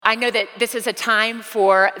I know that this is a time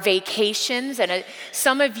for vacations, and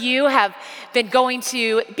some of you have been going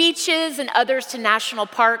to beaches and others to national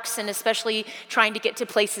parks, and especially trying to get to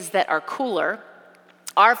places that are cooler.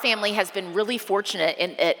 Our family has been really fortunate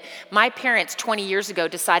in that my parents 20 years ago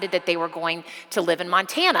decided that they were going to live in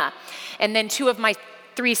Montana. And then 2 of my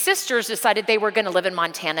 3 sisters decided they were going to live in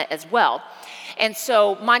Montana as well. And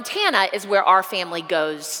so Montana is where our family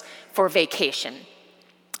goes for vacation.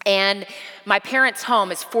 And my parents'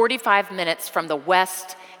 home is 45 minutes from the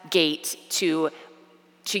west gate to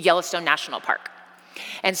Yellowstone National Park.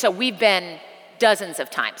 And so we've been dozens of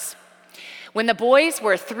times. When the boys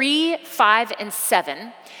were 3, 5, and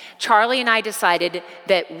 7, Charlie and I decided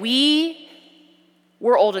that we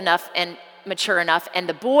were old enough and mature enough, and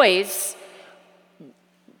the boys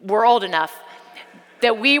were old enough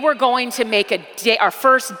that we were going to make our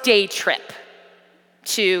first day trip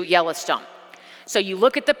to Yellowstone. So you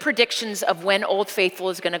look at the predictions of when Old Faithful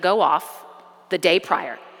is going to go off the day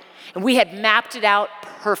prior, and we had mapped it out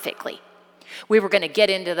perfectly. We were going to get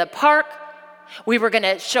into the park. We were going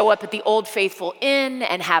to show up at the Old Faithful Inn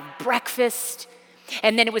and have breakfast.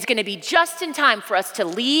 And then it was going to be just in time for us to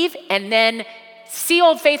leave and then see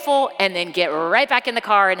Old Faithful and then get right back in the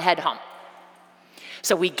car and head home.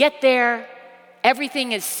 So we get there.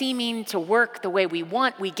 Everything is seeming to work the way we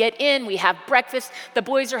want. We get in. We have breakfast. The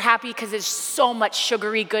boys are happy because there's so much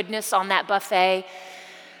sugary goodness on that buffet.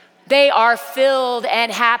 They are filled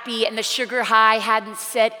and happy, and the sugar high hadn't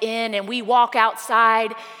set in. And we walk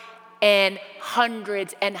outside, and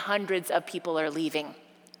hundreds and hundreds of people are leaving.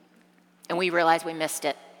 And we realize we missed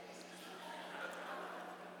it.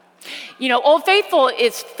 You know, Old Faithful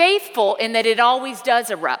is faithful in that it always does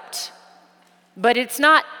erupt, but it's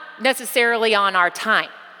not necessarily on our time.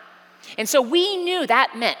 And so we knew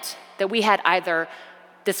that meant that we had either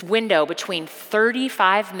this window between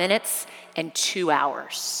 35 minutes and 2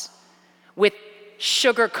 hours with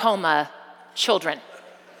sugar coma children.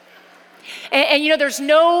 And you know, there's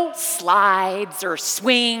no slides or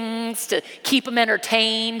swings to keep them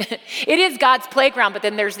entertained. It is God's playground, but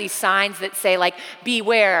then there's these signs that say, like,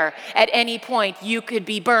 beware, at any point you could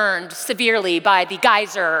be burned severely by the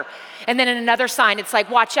geyser. And then in another sign, it's like,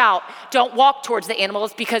 watch out, don't walk towards the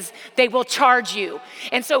animals because they will charge you.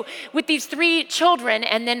 And so with these 3 children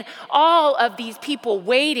and then all of these people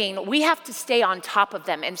waiting, we have to stay on top of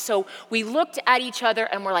them. And so we looked at each other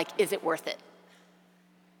and we're like, is it worth it?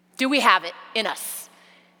 Do we have it in us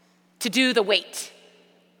to do the wait,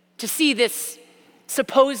 to see this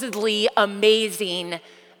supposedly amazing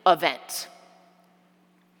event?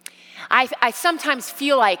 I sometimes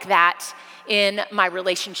feel like that in my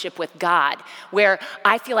relationship with God, where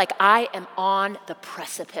I feel like I am on the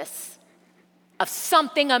precipice of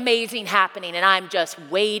something amazing happening, and I'm just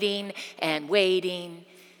waiting and waiting.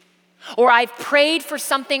 Or I've prayed for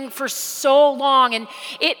something for so long, and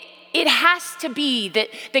it has to be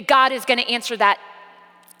that God is going to answer that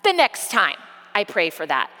the next time I pray for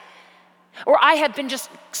that. Or I have been just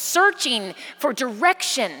searching for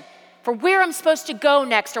direction for where I'm supposed to go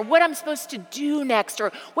next, or what I'm supposed to do next,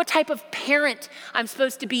 or what type of parent I'm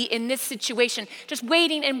supposed to be in this situation. Just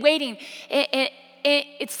waiting and waiting. And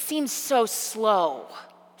it seems so slow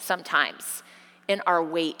sometimes in our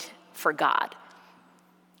wait for God.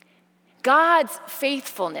 God's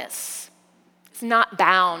faithfulness is not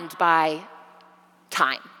bound by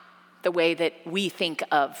time, the way that we think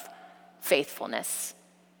of faithfulness.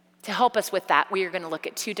 To help us with that, we are going to look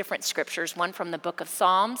at 2 different scriptures, one from the book of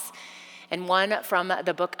Psalms and one from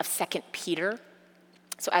the book of 2 Peter.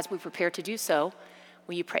 So as we prepare to do so,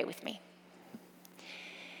 will you pray with me?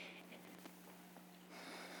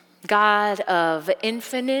 God of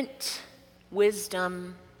infinite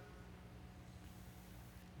wisdom,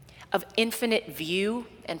 of infinite view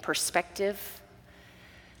and perspective,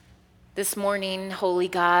 this morning, Holy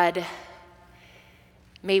God,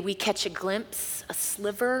 may we catch a glimpse, a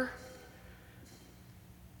sliver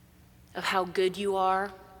of how good you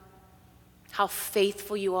are, how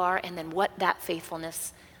faithful you are, and then what that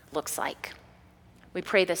faithfulness looks like. We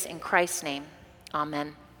pray this in Christ's name.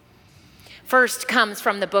 Amen. First comes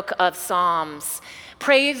from the book of Psalms.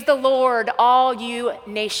 Praise the Lord, all you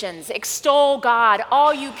nations. Extol God,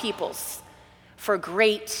 all you peoples. For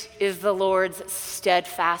great is the Lord's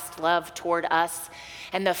steadfast love toward us,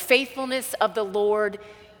 and the faithfulness of the Lord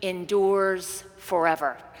endures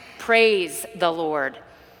forever. Praise the Lord.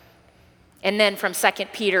 And then from 2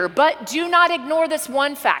 Peter, but do not ignore this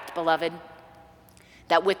one fact, beloved,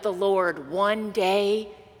 that with the Lord, one day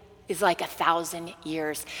is like 1,000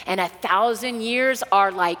 years, and 1,000 years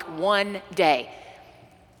are like one day.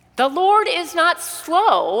 The Lord is not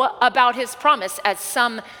slow about his promise, as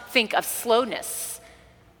some think of slowness,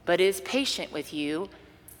 but is patient with you,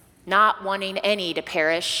 not wanting any to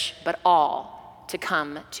perish, but all to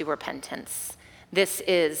come to repentance. This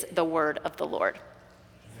is the word of the Lord.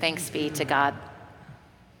 Thanks be to God.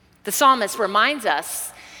 The psalmist reminds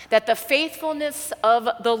us that the faithfulness of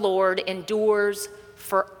the Lord endures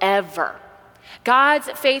forever. God's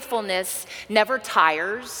faithfulness never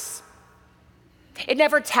tires. It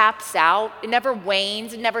never taps out. It never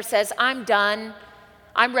wanes. It never says, I'm done.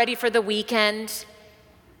 I'm ready for the weekend.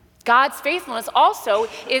 God's faithfulness also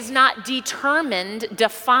is not determined,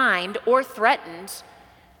 defined, or threatened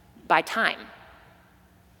by time.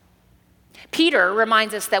 Peter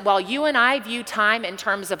reminds us that while you and I view time in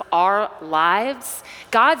terms of our lives,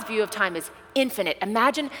 God's view of time is infinite.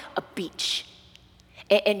 Imagine a beach,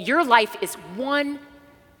 and your life is one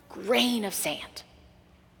grain of sand.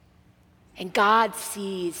 And God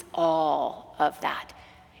sees all of that.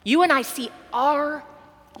 You and I see our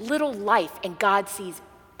little life, and God sees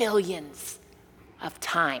billions of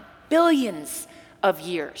time, billions of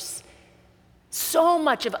years. So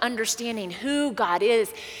much of understanding who God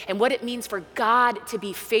is and what it means for God to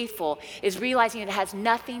be faithful is realizing it has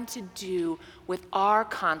nothing to do with our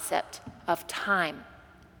concept of time.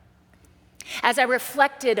 As I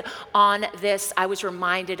reflected on this, I was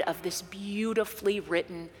reminded of this beautifully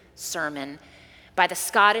written sermon by the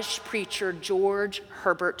Scottish preacher George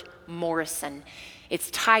Herbert Morrison. Its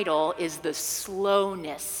title is The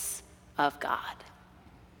Slowness of God.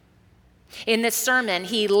 In this sermon,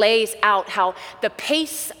 he lays out how the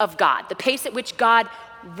pace of God, the pace at which God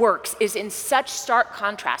works, is in such stark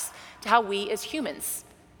contrast to how we as humans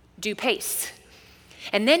do pace.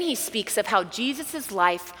 And then he speaks of how Jesus'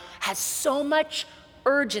 life has so much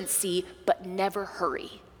urgency, but never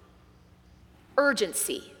hurry.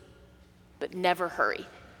 Urgency, but never hurry.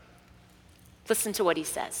 Listen to what he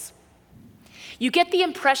says. You get the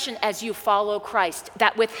impression as you follow Christ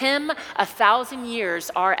that with him 1,000 years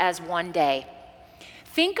are as one day.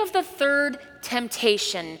 Think of the third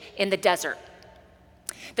temptation in the desert.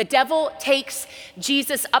 The devil takes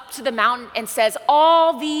Jesus up to the mountain and says,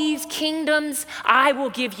 all these kingdoms I will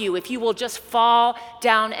give you if you will just fall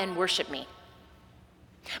down and worship me.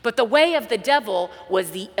 But the way of the devil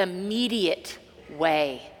was the immediate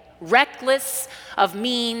way, reckless of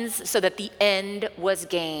means so that the end was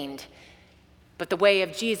gained. But the way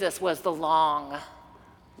of Jesus was the long,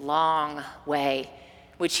 long way,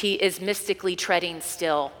 which he is mystically treading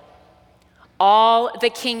still. All the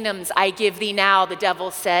kingdoms I give thee now, the devil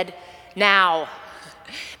said. Now.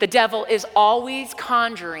 The devil is always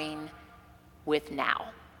conjuring with now.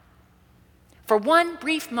 For one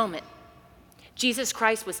brief moment, Jesus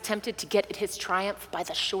Christ was tempted to get at his triumph by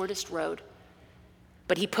the shortest road.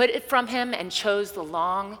 But he put it from him and chose the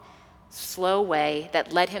long, slow way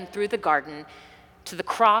that led him through the garden to the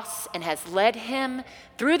cross and has led him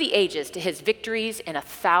through the ages to his victories in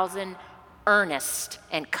 1,000 earnest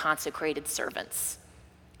and consecrated servants.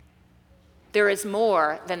 There is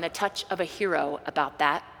more than the touch of a hero about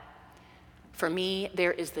that. For me,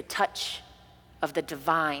 there is the touch of the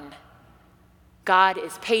divine. God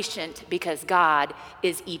is patient because God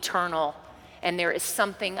is eternal, and there is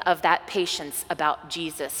something of that patience about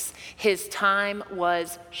Jesus. His time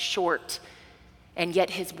was short, and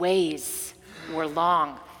yet his ways were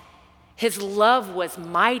long. His love was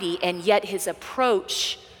mighty, and yet his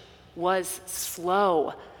approach was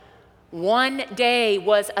slow. One day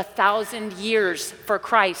was 1,000 years for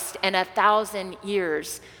Christ, and 1,000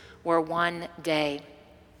 years were one day.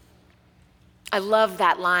 I love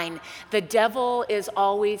that line. The devil is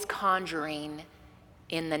always conjuring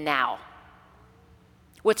in the now.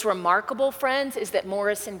 What's remarkable, friends, is that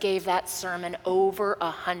Morrison gave that sermon over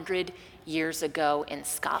 100 years ago in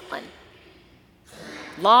Scotland.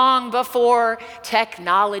 Long before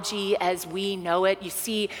technology as we know it. You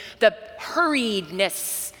see, the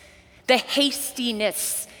hurriedness, the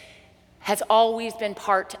hastiness has always been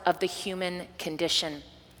part of the human condition.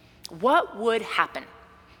 What would happen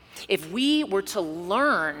if we were to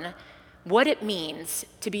learn what it means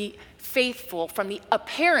to be faithful from the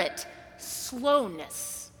apparent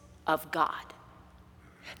slowness of God?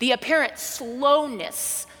 The apparent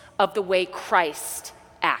slowness of the way Christ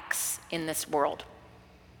acts in this world.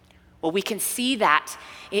 Well, we can see that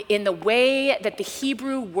in the way that the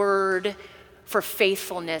Hebrew word for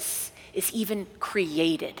faithfulness is even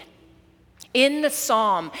created. In the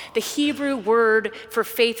psalm, the Hebrew word for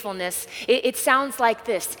faithfulness, it sounds like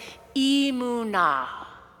this, emunah,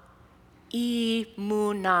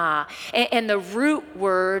 emunah. And the root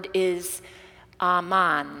word is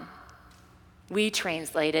aman. We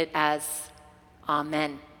translate it as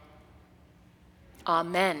amen.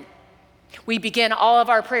 Amen. We begin all of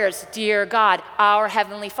our prayers, dear God, our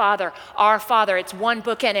Heavenly Father, our Father. It's one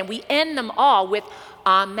bookend, and we end them all with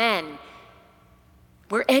Amen.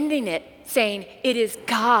 We're ending it saying, it is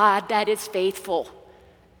God that is faithful.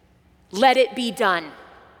 Let it be done.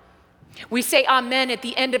 We say amen at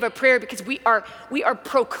the end of a prayer because we are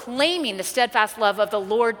proclaiming the steadfast love of the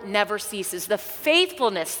Lord never ceases, the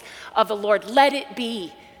faithfulness of the Lord. Let it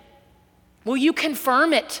be. Will you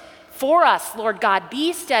confirm it for us, Lord God?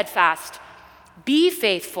 Be steadfast, be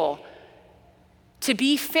faithful. To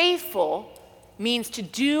be faithful means to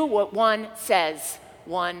do what one says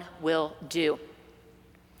one will do.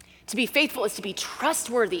 To be faithful is to be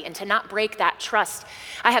trustworthy and to not break that trust.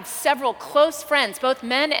 I have several close friends, both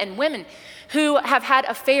men and women, who have had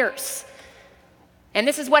affairs. And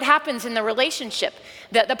this is what happens in the relationship.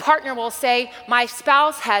 The partner will say, my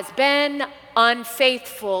spouse has been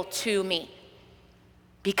unfaithful to me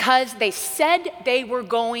because they said they were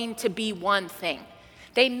going to be one thing.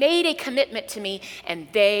 They made a commitment to me and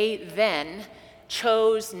they then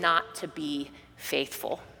chose not to be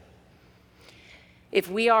faithful. If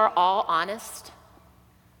we are all honest,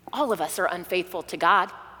 all of us are unfaithful to God.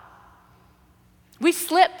 We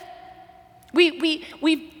slip. We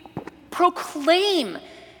proclaim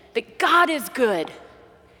that God is good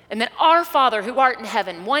and that our Father who art in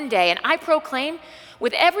heaven one day, and I proclaim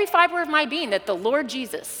with every fiber of my being that the Lord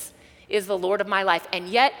Jesus is the Lord of my life. And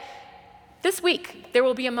yet, this week, there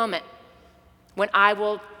will be a moment when I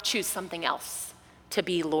will choose something else to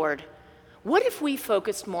be Lord. What if we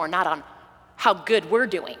focused more not on how good we're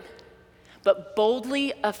doing, but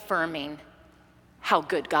boldly affirming how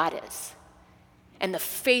good God is, and the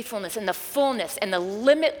faithfulness and the fullness and the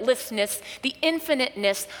limitlessness, the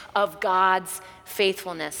infiniteness of God's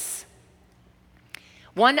faithfulness.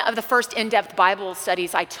 One of the first in-depth Bible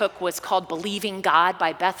studies I took was called Believing God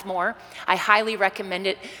by Beth Moore. I highly recommend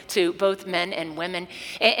it to both men and women.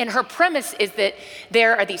 And her premise is that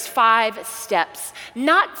there are these 5 steps,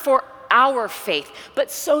 not for our faith,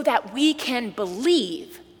 but so that we can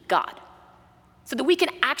believe God, so that we can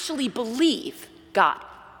actually believe God.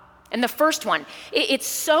 And the first one, it's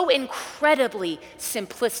so incredibly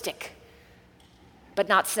simplistic, but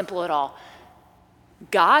not simple at all.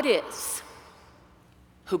 God is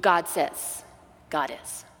who God says God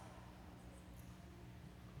is.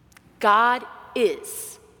 God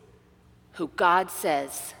is who God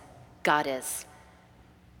says God is.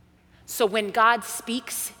 So when God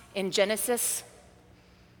speaks in Genesis,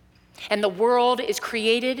 and the world is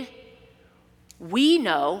created, we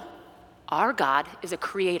know our God is a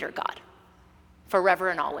creator God, forever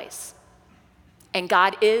and always. And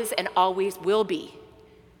God is and always will be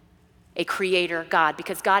a creator God,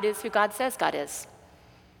 because God is who God says God is.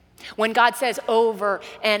 When God says over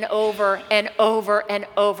and over and over and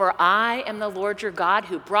over, I am the Lord your God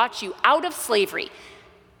who brought you out of slavery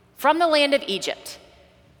from the land of Egypt,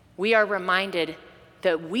 we are reminded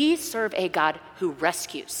that we serve a God who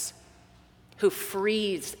rescues, who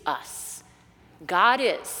frees us. God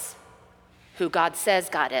is who God says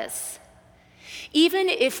God is. Even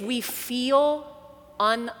if we feel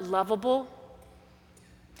unlovable,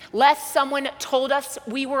 lest someone told us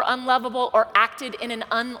we were unlovable or acted in an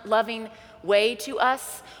unloving way to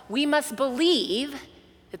us, we must believe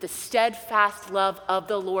that the steadfast love of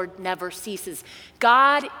the Lord never ceases.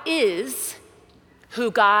 God is who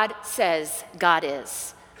God says God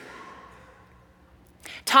is.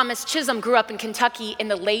 Thomas Chisholm grew up in Kentucky in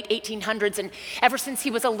the late 1800s, and ever since he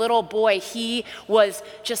was a little boy, he was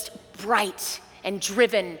just bright and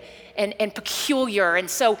driven and peculiar. And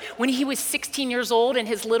so when he was 16 years old in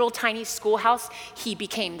his little tiny schoolhouse, he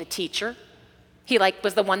became the teacher. He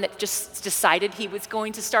was the one that just decided he was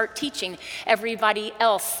going to start teaching everybody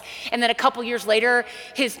else. And then a couple years later,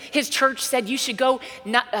 his church said, you should go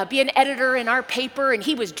be an editor in our paper. And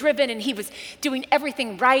he was driven and he was doing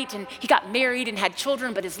everything right. And he got married and had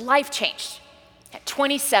children, but his life changed. At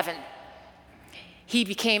 27, he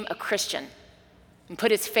became a Christian and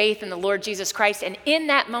put his faith in the Lord Jesus Christ. And in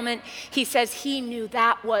that moment, he says he knew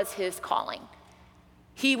that was his calling.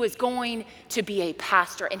 He was going to be a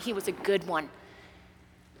pastor, and he was a good one.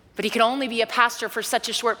 But he could only be a pastor for such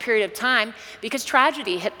a short period of time because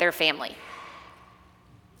tragedy hit their family.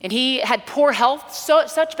 And he had poor health,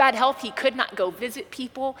 such bad health he could not go visit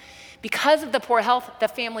people. Because of the poor health, the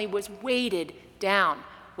family was weighted down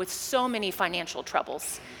with so many financial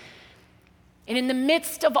troubles. And in the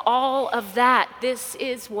midst of all of that, this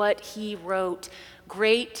is what he wrote.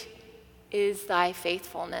 Great is thy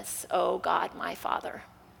faithfulness, O God, my Father.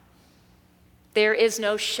 There is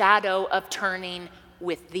no shadow of turning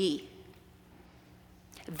with thee.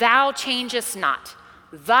 Thou changest not.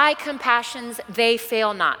 Thy compassions, they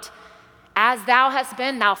fail not. As thou hast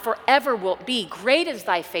been, thou forever wilt be. Great is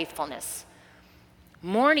thy faithfulness.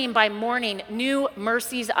 Morning by morning, new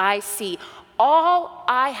mercies I see. All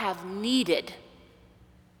I have needed,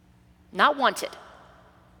 not wanted,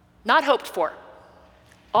 not hoped for,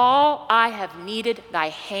 all I have needed, thy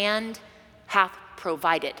hand hath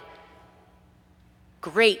provided.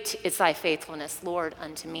 Great is thy faithfulness, Lord,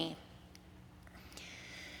 unto me.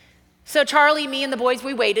 So Charlie, me, and the boys,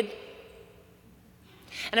 we waited.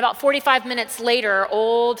 And about 45 minutes later,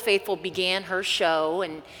 Old Faithful began her show,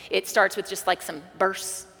 and it starts with just like some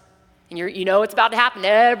bursts. And you know it's about to happen.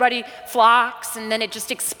 Everybody flocks, and then it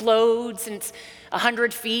just explodes, and it's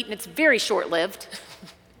 100 feet, and it's very short-lived.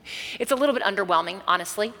 It's a little bit underwhelming,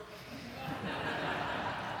 honestly.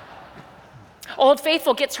 Old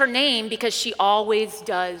Faithful gets her name because she always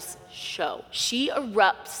does show. She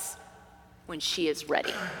erupts when she is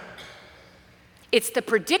ready. It's the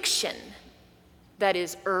prediction that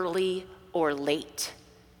is early or late,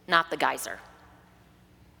 not the geyser.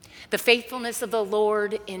 The faithfulness of the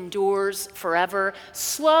Lord endures forever.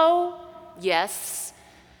 Slow, yes.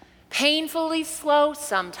 Painfully slow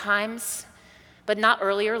sometimes, but not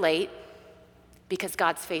early or late, because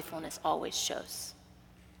God's faithfulness always shows.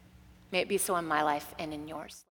 May it be so in my life and in yours.